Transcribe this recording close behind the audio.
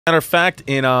Matter of fact,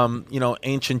 in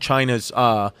ancient China's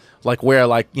like where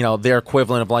their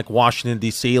equivalent of like Washington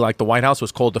D.C., like the White House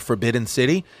was called the Forbidden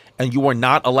City, and you were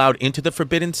not allowed into the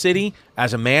Forbidden City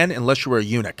as a man unless you were a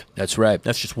eunuch. That's right.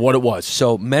 That's just what it was.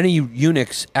 So many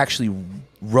eunuchs actually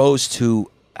rose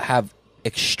to have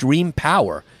extreme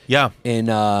power. Yeah. In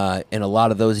a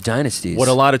lot of those dynasties. What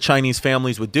a lot of Chinese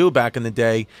families would do back in the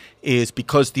day is,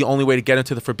 because the only way to get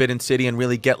into the Forbidden City and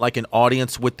really get like an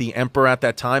audience with the emperor at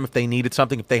that time, if they needed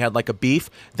something, if they had like a beef,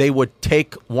 they would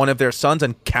take one of their sons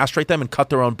and castrate them and cut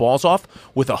their own balls off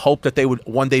with a hope that they would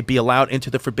one day be allowed into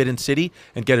the Forbidden City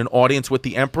and get an audience with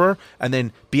the emperor, and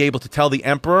then be able to tell the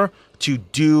emperor to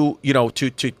do,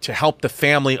 to help the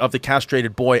family of the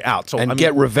castrated boy out. So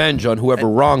get revenge on whoever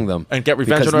wronged them. And get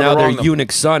revenge because on whoever now wronged their them.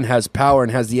 eunuch son has power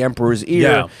and has the emperor's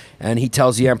ear, and he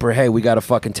tells the emperor, hey, we got to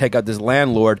fucking take out this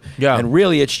landlord. Yeah. And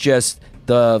really it's just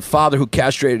the father who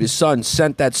castrated his son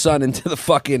sent that son into the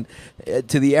fucking,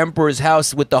 to the emperor's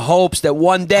house with the hopes that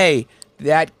one day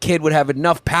that kid would have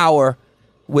enough power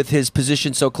with his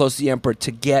position so close to the emperor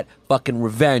to get fucking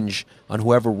revenge on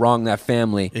whoever wronged that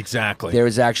family. Exactly. There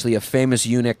is actually a famous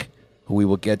eunuch who we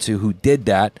will get to who did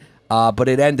that, but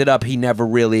it ended up he never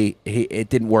really, it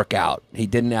didn't work out. He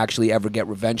didn't actually ever get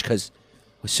revenge because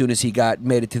as soon as he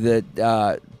made it to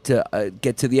the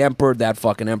get to the emperor, that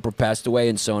fucking emperor passed away,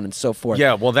 and so on and so forth.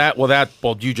 Yeah, well,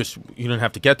 you didn't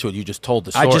have to get to it. You just told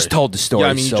the story. I just told the story. Yeah,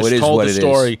 I mean, so you just it is told what the it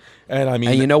story, is. and I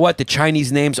mean, and you know what? The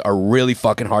Chinese names are really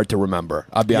fucking hard to remember.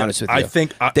 I'll be honest with you. I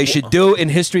think they should do in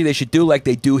history. They should do like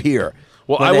they do here.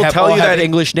 Well, I will tell you that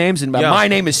English names, and my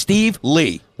name is Steve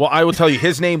Lee. Well, I will tell you,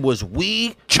 his name was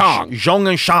Wei Zhong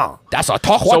Xian. That's a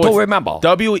tough one to remember.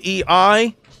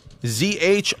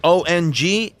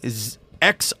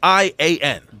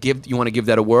 WEIZHONGXIAN. You want to give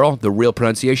that a whirl? The real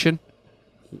pronunciation?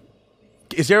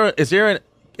 Is there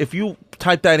if you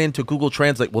type that into Google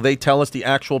Translate, will they tell us the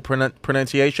actual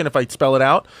pronunciation if I spell it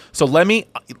out? So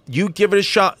you give it a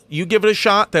shot. You give it a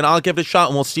shot, then I'll give it a shot,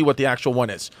 and we'll see what the actual one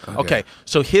is. Okay.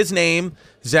 So his name,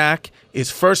 Zach,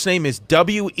 his first name is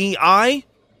WEI,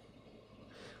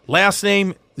 last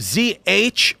name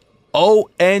ZHONG.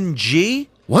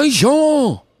 Wei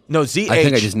Zhong. No, ZH. I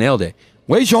think I just nailed it.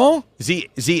 Wei Zhong.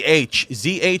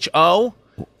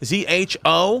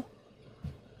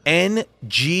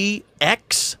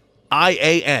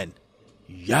 ZHONGXIAN.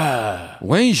 Yeah.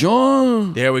 Wei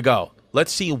Zhong. There we go.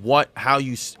 Let's see how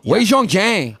you. Wei Zhong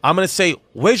Xian. I'm gonna say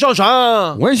Wei Zhong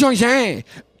Xian. Wei Zhong Xian.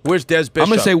 Where's Des Bishop? I'm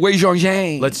gonna say Wei Zhong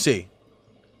Xian. Let's see.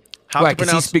 How Why? to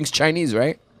Because he speaks Chinese,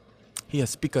 right? He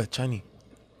speaks Chinese.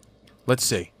 Let's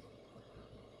see.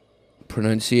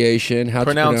 Pronunciation. How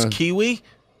pronounce to pronounce kiwi?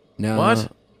 No.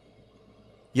 What?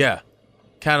 Yeah.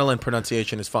 Catalan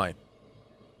pronunciation is fine.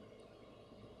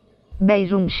 Wei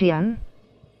Zhong Xian.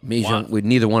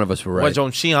 Neither one of us were right. Wei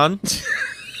Zhong Xian.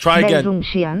 Try again. Wei Zhong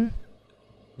Xian.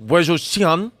 Wei Zhong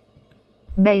Xian.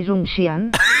 Wei Zhong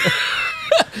Xian.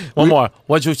 One more.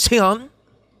 Wei Zhong Xian.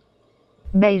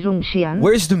 Wei Zhong Xian.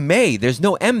 Where's the Mei? There's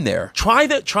no M there. Try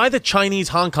the Chinese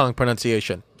Hong Kong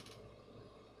pronunciation.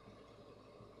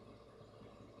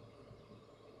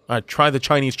 All right, try the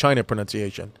Chinese China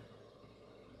pronunciation.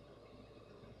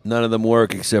 None of them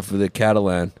work except for the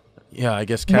Catalan. Yeah, I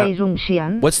guess Wei Zhong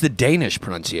Xian. What's the Danish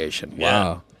pronunciation?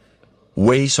 Wow.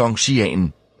 Wei Zhong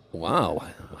Xian. Wow.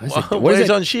 Wei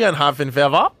Zhong Xian haben wir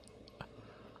was?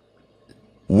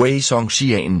 Wei Zhong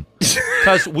Xian.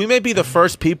 Because we may be the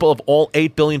first people of all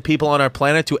 8 billion people on our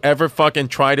planet to ever fucking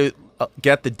try to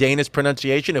get the Danish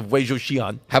pronunciation of Wei Zhong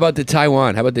Xian. How about the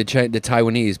Taiwan? How about the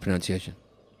Taiwanese pronunciation?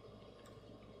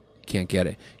 Can't get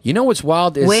it. You know what's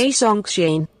wild is Wei Zhong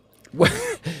Xian.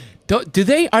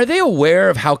 Are they aware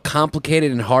of how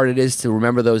complicated and hard it is to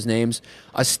remember those names?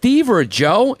 A Steve or a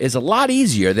Joe is a lot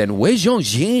easier than Wei Zhong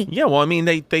Xian. Yeah, well, I mean,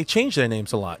 they change their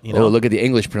names a lot, you know. Oh, look at the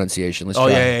English pronunciation. Let's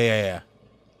try. Yeah.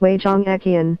 Wei Zhong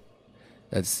Xian.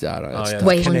 That's I don't know. That's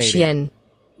Wei Zhong Xian.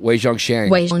 Wei Zhong Xian.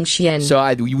 Wei Zhong Xian. So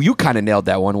you kind of nailed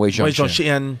that one, Wei Zhong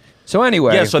Xian. So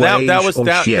anyway, yeah. So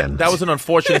that was an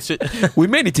unfortunate. We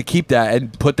may need to keep that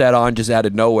and put that on just out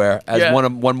of nowhere as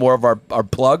one more of our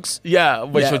plugs. Yeah,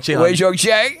 Wei Zhong Xian. Wei Zhong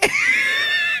Xian.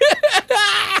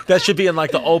 That should be in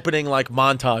like the opening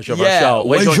montage of our show.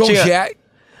 Wei Zhong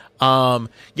Xian.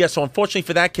 Yeah, so unfortunately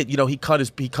for that kid, he cut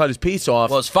his piece off.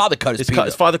 Well, his father cut his piece off.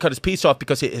 His father cut his piece off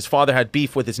because his father had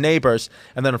beef with his neighbors,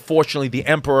 and then unfortunately the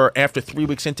emperor, after 3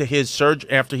 weeks into his surge,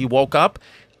 after he woke up,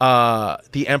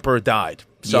 the emperor died.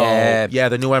 So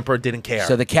the new emperor didn't care.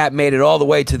 So the cat made it all the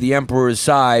way to the emperor's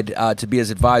side to be his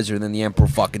advisor, and then the emperor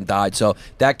fucking died. So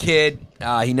that kid,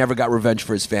 he never got revenge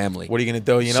for his family. What are you gonna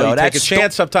do? You take a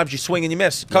chance. Sometimes you swing and you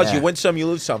miss. Because you win some, you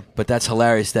lose some. But that's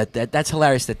hilarious. That's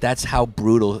hilarious. That's how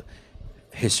brutal.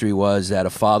 history was that a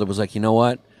father was like, you know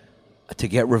what? To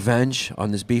get revenge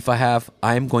on this beef I have,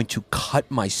 I am going to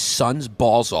cut my son's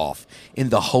balls off in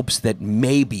the hopes that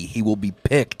maybe he will be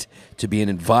picked to be an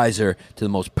advisor to the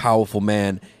most powerful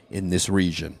man in this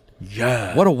region.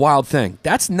 Yeah. What a wild thing.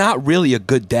 That's not really a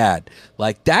good dad.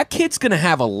 Like, that kid's going to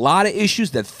have a lot of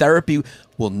issues that therapy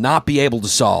will not be able to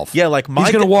solve. Yeah, like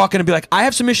he's going to walk in and be like, I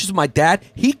have some issues with my dad.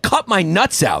 He cut my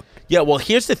nuts out. Yeah, well,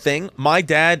 here's the thing. My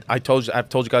dad, I've told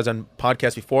you guys on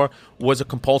podcasts before, was a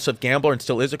compulsive gambler and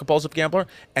still is a compulsive gambler,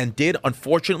 and did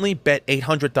unfortunately bet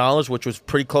 $800, which was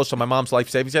pretty close to my mom's life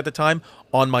savings at the time,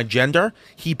 on my gender.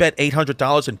 He bet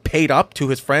 $800 and paid up to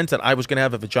his friends that I was going to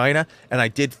have a vagina, and I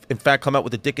did, in fact, come out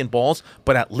with a dick and balls.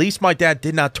 But at least my dad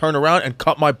did not turn around and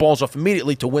cut my balls off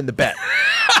immediately to win the bet.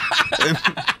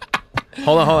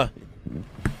 Hold on.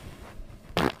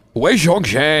 Wei Zhong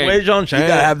Xian. Wei Zhong Xian. You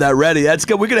gotta have that ready. That's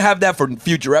good. We're gonna have that for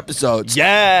future episodes.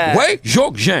 Yeah. Wei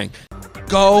Zhong Xian.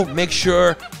 Go, make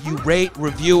sure you rate,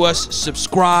 review us,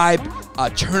 subscribe,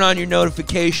 turn on your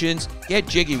notifications, get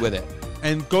jiggy with it.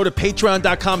 And go to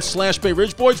patreon.com/Bay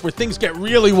Ridge Boys where things get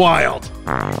really wild.